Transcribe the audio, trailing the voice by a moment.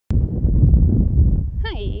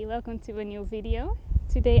welcome to a new video.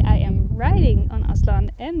 Today I am riding on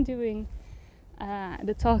Aslan and doing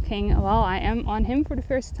the talking while I am on him for the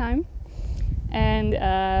first time. And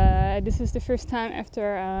this is the first time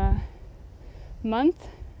after a month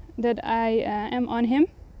that I am on him.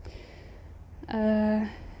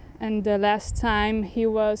 And the last time he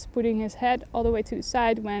was putting his head all the way to the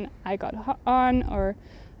side when I got on, or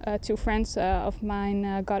two friends of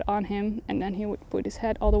mine got on him, and then he would put his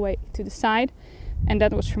head all the way to the side, and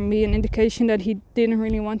that was for me an indication that he didn't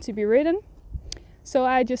really want to be ridden. So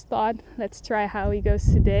I just thought, let's try how he goes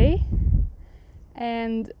today.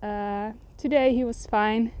 And today he was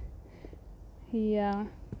fine. He's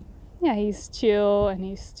chill, and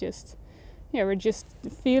he's just, we're just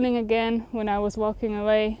feeling again when I was walking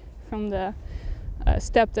away from the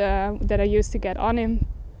step that I used to get on him.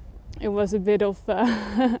 It was a bit of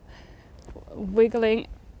wiggling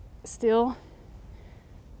still.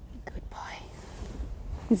 Good boy.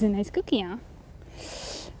 He's a nice cookie, huh?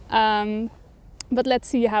 But let's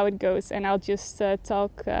see how it goes, and I'll just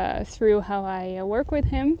talk through how I work with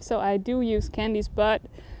him. So I do use candies, but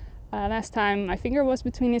last time my finger was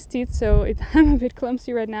between his teeth, so I'm a bit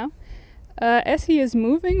clumsy right now. As he is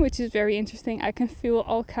moving, which is very interesting, I can feel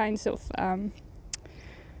all kinds of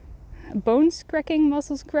bones cracking,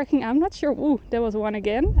 muscles cracking. I'm not sure. Ooh, there was one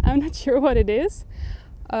again. I'm not sure what it is.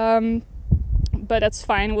 But that's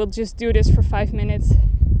fine. We'll just do this for 5 minutes,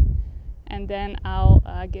 and then I'll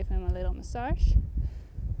give him a little massage.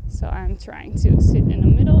 So I'm trying to sit in the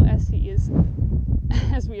middle as he is,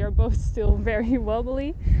 as we are both still very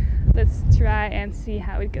wobbly. Let's try and see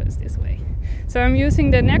how it goes this way. So I'm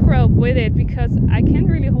using the neck rope with it because I can't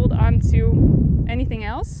really hold on to anything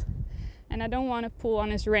else, and I don't want to pull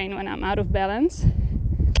on his rein when I'm out of balance.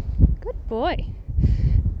 Good boy.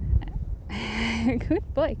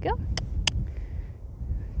 Good boy, go.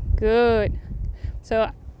 Good.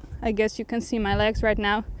 So I guess you can see my legs right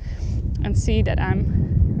now and see that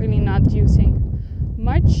I'm really not using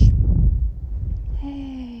much.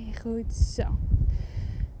 Hey, goed zo.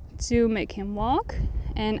 To make him walk,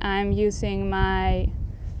 and I'm using my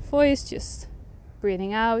voice, just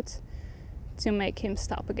breathing out, to make him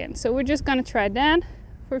stop again. So we're just gonna try that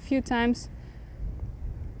for a few times.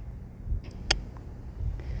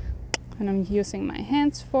 And I'm using my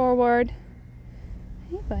hands forward.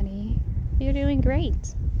 Hey buddy, you're doing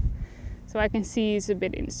great. So I can see he's a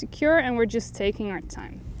bit insecure, and we're just taking our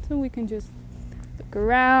time. So we can just look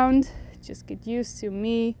around, just get used to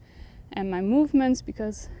me and my movements,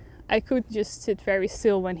 because I could just sit very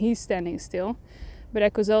still when he's standing still, but I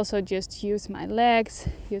could also just use my legs,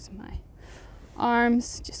 use my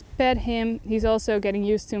arms, just pet him. He's also getting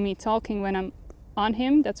used to me talking when I'm on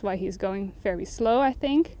him. That's why he's going very slow, I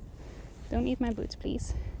think. Don't eat my boots,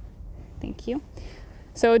 please. Thank you.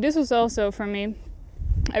 So this was also for me.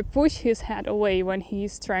 I push his head away when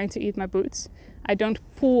he's trying to eat my boots. I don't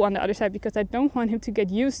pull on the other side because I don't want him to get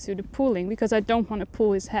used to the pulling, because I don't want to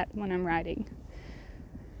pull his head when I'm riding.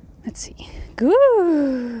 Let's see.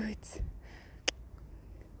 Good.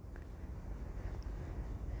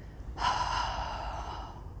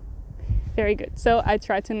 Very good. So I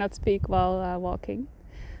try to not speak while walking.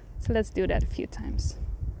 So let's do that a few times.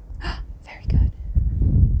 Very good.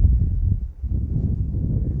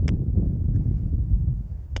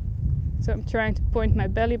 So I'm trying to point my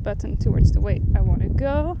belly button towards the way I want to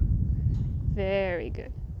go. Very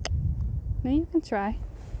good. Now you can try.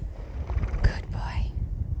 Good boy.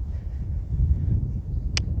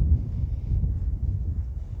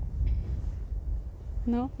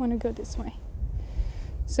 No, want to go this way.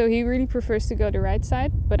 So he really prefers to go the right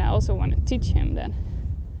side, but I also want to teach him that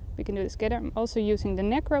we can do this together. I'm also using the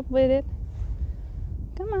neck rope with it.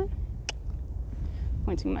 Come on.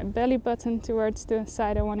 Pointing my belly button towards the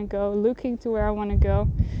side I want to go, looking to where I want to go,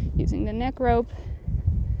 using the neck rope,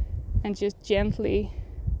 and just gently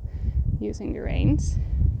using the reins.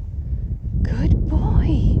 Good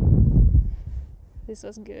boy. This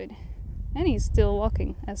was good. And he's still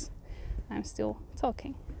walking as I'm still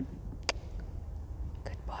talking.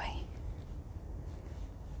 Good boy.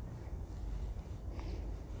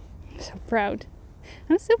 I'm so proud.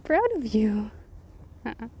 I'm so proud of you.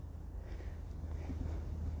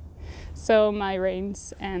 So my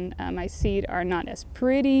reins and my seat are not as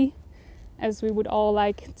pretty as we would all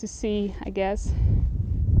like to see, I guess,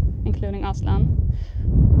 including Aslan.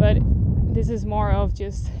 But this is more of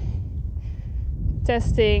just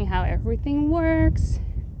testing how everything works.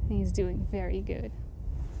 And he's doing very good.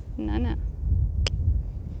 No.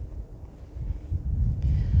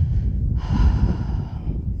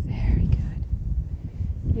 Very good.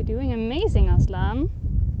 You're doing amazing, Aslan.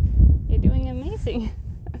 You're doing amazing.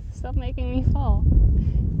 Stop making me fall.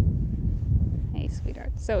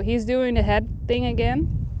 sweetheart. So he's doing the head thing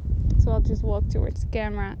again. So I'll just walk towards the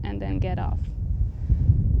camera and then get off.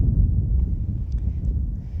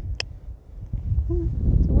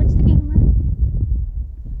 Towards the camera.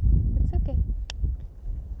 It's okay.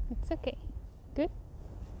 It's okay. Good.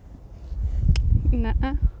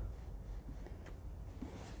 Nuh-uh.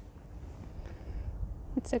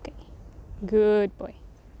 It's okay. Good boy.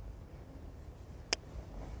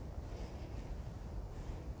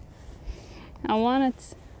 I want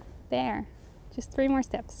it there. Just 3 more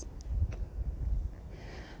steps.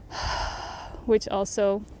 Which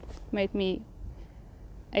also made me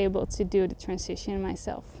able to do the transition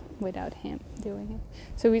myself without him doing it.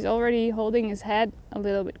 So he's already holding his head a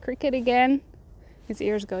little bit crooked again. His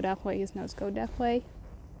ears go that way, his nose go that way.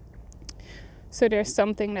 So there's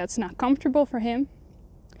something that's not comfortable for him.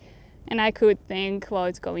 And I could think, well,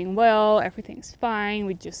 it's going well, everything's fine,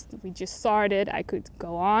 we just started, I could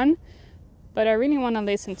go on. But I really want to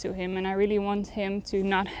listen to him, and I really want him to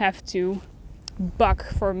not have to buck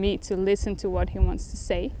for me to listen to what he wants to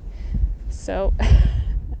say. So,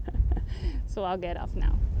 so I'll get off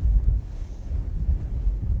now.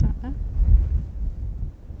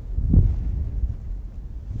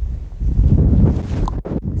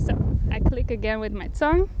 So I click again with my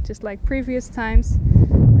tongue, just like previous times,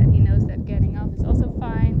 that he knows that getting off is also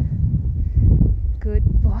fine. Good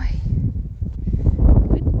boy.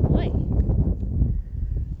 Good boy.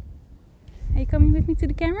 Are you coming with me to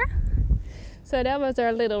the camera? So that was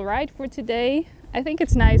our little ride for today. I think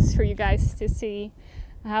it's nice for you guys to see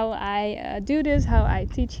how I do this, how I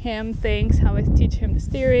teach him things, how I teach him the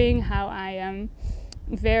steering, how I am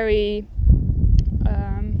very...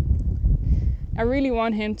 I really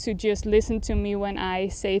want him to just listen to me when I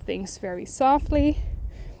say things very softly.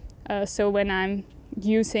 So when I'm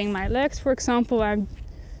using my legs, for example, I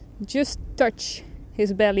just touch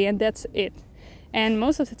his belly and that's it. And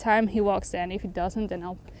most of the time he walks then. If he doesn't, then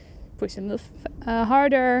I'll push him a little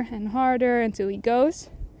harder and harder until he goes.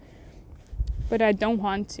 But I don't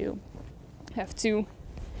want to have to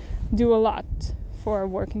do a lot for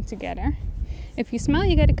working together. If you smile,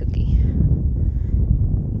 you get a cookie.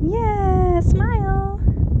 Yeah, smile.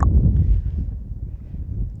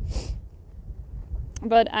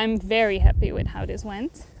 But I'm very happy with how this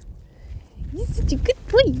went. You're such a good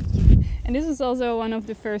boy. And this is also one of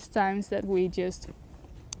the first times that we just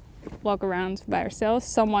walk around by ourselves.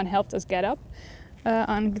 Someone helped us get up,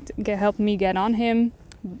 helped me get on him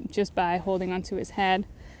just by holding onto his head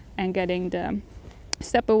and getting the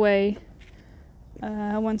step away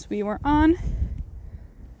once we were on.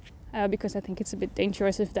 Because I think it's a bit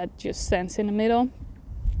dangerous if that just stands in the middle,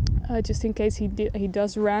 just in case he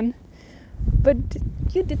does run. But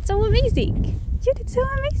you did so amazing! You did so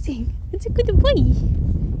amazing! It's a good boy!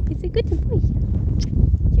 It's a good boy!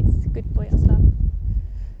 Yes, good boy, Aslan.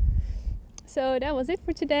 So that was it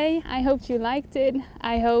for today. I hope you liked it.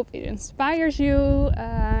 I hope it inspires you.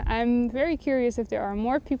 I'm very curious if there are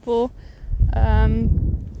more people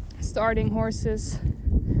starting horses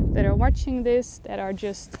that are watching this, that are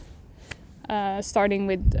just starting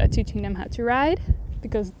with teaching them how to ride,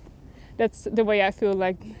 because that's the way I feel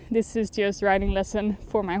like this is just riding lesson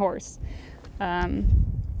for my horse.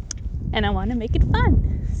 And I want to make it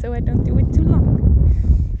fun, so I don't do it too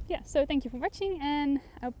long. Yeah, so thank you for watching, and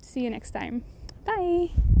I hope to see you next time.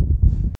 Bye!